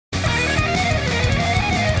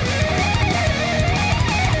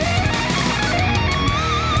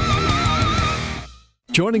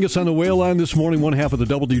Joining us on the whale line this morning, one half of the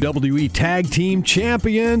WWE Tag Team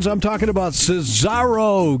Champions. I'm talking about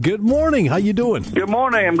Cesaro. Good morning. How you doing? Good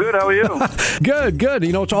morning. I'm good. How are you? Good.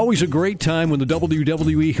 You know, it's always a great time when the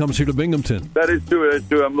WWE comes here to Binghamton. That is true.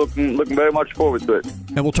 I'm looking very much forward to it.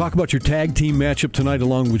 And we'll talk about your tag team matchup tonight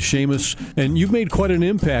along with Sheamus. And you've made quite an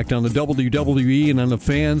impact on the WWE and on the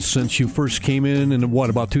fans since you first came in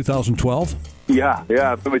about 2012? Yeah,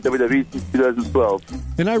 I've been with WWE since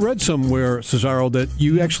 2012. And I read somewhere, Cesaro, that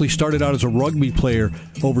you actually started out as a rugby player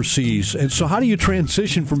overseas. And so how do you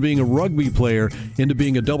transition from being a rugby player into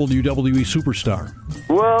being a WWE superstar?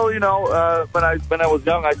 Well, you know, when I was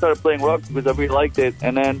young, I started playing rugby because I really liked it.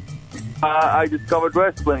 And then I discovered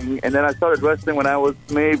wrestling. And then I started wrestling when I was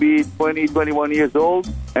maybe 20, 21 years old.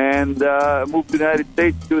 And moved to the United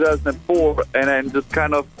States in 2004. And then just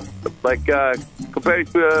kind of like compared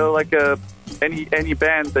to any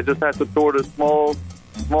band that just has to tour the small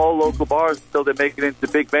local bars until they make it into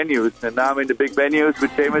big venues. And now I'm in the big venues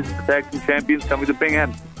with Sheamus, the Tag Team Champions, coming to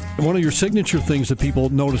Binghamton. And one of your signature things that people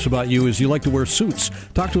notice about you is you like to wear suits.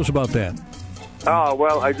 Talk to us about that. Oh,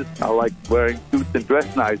 well, I like wearing suits and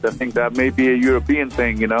dress nice. I think that may be a European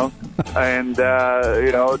thing, you know. And,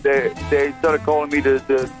 you know, they started calling me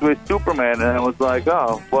the Swiss Superman, and I was like,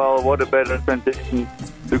 oh, well, what a better transition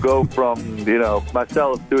to go from, you know,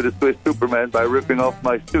 myself to the Swiss Superman by ripping off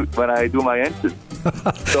my suit when I do my entrance.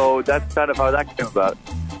 So that's kind of how that came about.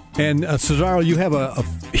 And Cesaro, you have a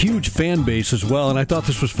huge fan base as well, and I thought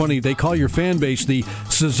this was funny. They call your fan base the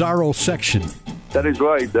Cesaro section. That is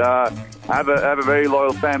right. I have a very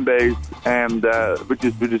loyal fan base, and which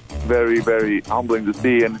is very, very humbling to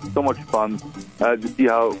see, and it's so much fun to see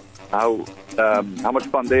how much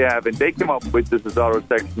fun they have. And they came up with the Cesaro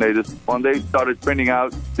section. When they started printing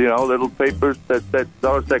out, you know, little papers that said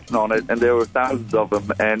Cesaro section on it, and there were thousands of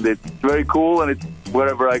them, and it's very cool, and it's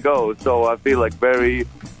wherever I go. So I feel like very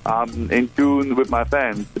in tune with my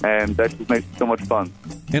fans, and that just makes it so much fun.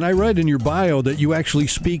 And I read in your bio that you actually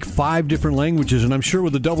speak 5 different languages, and I'm sure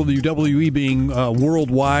with the WWE being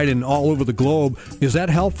worldwide and all over the globe, is that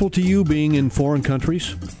helpful to you being in foreign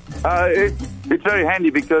countries? It's very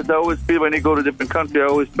handy because I always feel when you go to a different country, I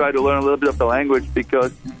always try to learn a little bit of the language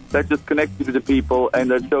because that just connects you to the people and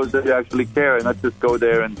that shows that you actually care and not just go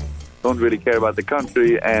there and don't really care about the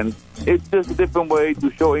country. And it's just a different way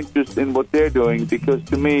to show interest in what they're doing because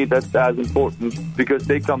to me that's as important because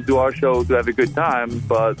they come to our show to have a good time.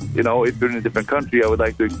 But, you know, if you're in a different country, I would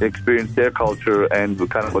like to experience their culture and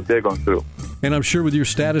kind of what they're going through. And I'm sure with your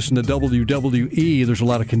status in the WWE, there's a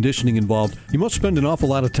lot of conditioning involved. You must spend an awful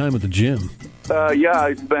lot of time at the gym. Yeah,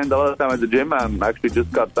 I spend a lot of time at the gym. I actually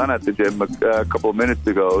just got done at the gym a couple of minutes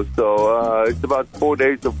ago. So it's about 4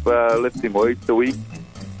 days of lifting weights a week.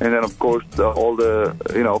 And then, of course, all the,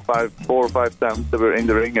 4 or 5 times that we're in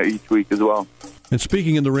the ring each week as well. And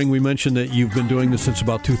speaking in the ring, we mentioned that you've been doing this since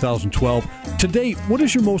about 2012. To date, what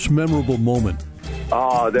is your most memorable moment?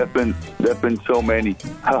 Oh, there've been so many.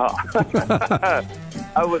 I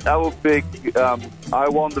would pick. I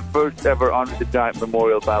won the first ever Andre the Giant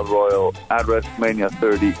Memorial Battle Royal at WrestleMania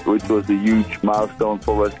 30, which was a huge milestone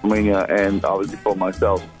for WrestleMania and obviously for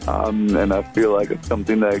myself. And I feel like it's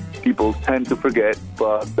something that people tend to forget,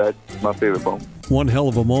 but that's my favorite moment. One hell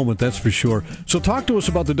of a moment, that's for sure. So talk to us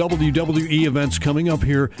about the WWE events coming up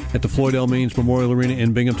here at the Floyd L. Maines Memorial Arena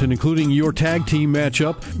in Binghamton, including your tag team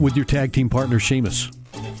matchup with your tag team partner, Sheamus.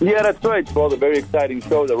 Yeah, that's right. It's a very exciting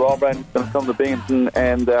show. The Raw brand is going to come to Binghamton,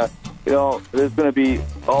 and there's going to be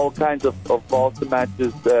all kinds of awesome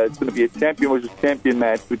matches. It's going to be a champion versus champion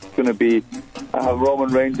match, which is going to be Roman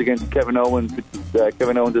Reigns against Kevin Owens, which is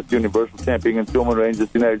Kevin Owens as the Universal Champion, and Roman Reigns as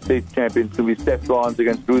the United States Champion. It's going to be Seth Rollins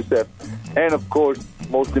against Rusev. And, of course,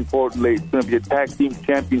 most importantly, it's going to be a tag team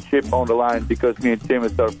championship on the line because me and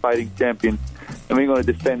Sheamus are fighting champions, and we're going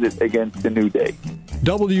to defend it against the New Day.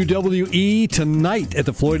 WWE tonight at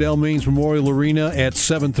the Floyd L. Maines Memorial Arena at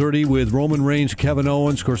 7:30 with Roman Reigns, Kevin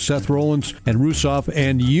Owens, of course, Seth Rollins, and Rusev,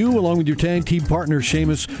 and you, along with your tag team partner,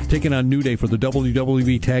 Sheamus, taking on New Day for the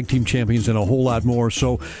WWE Tag Team Champions and a whole lot more.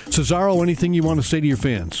 So, Cesaro, anything you want to say to your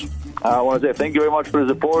fans? I want to say thank you very much for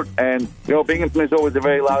the support. And, Binghamton is always a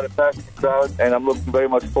very loud and passionate crowd, and I'm looking very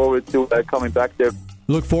much forward to coming back there.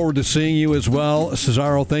 Look forward to seeing you as well.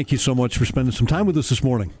 Cesaro, thank you so much for spending some time with us this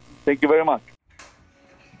morning. Thank you very much.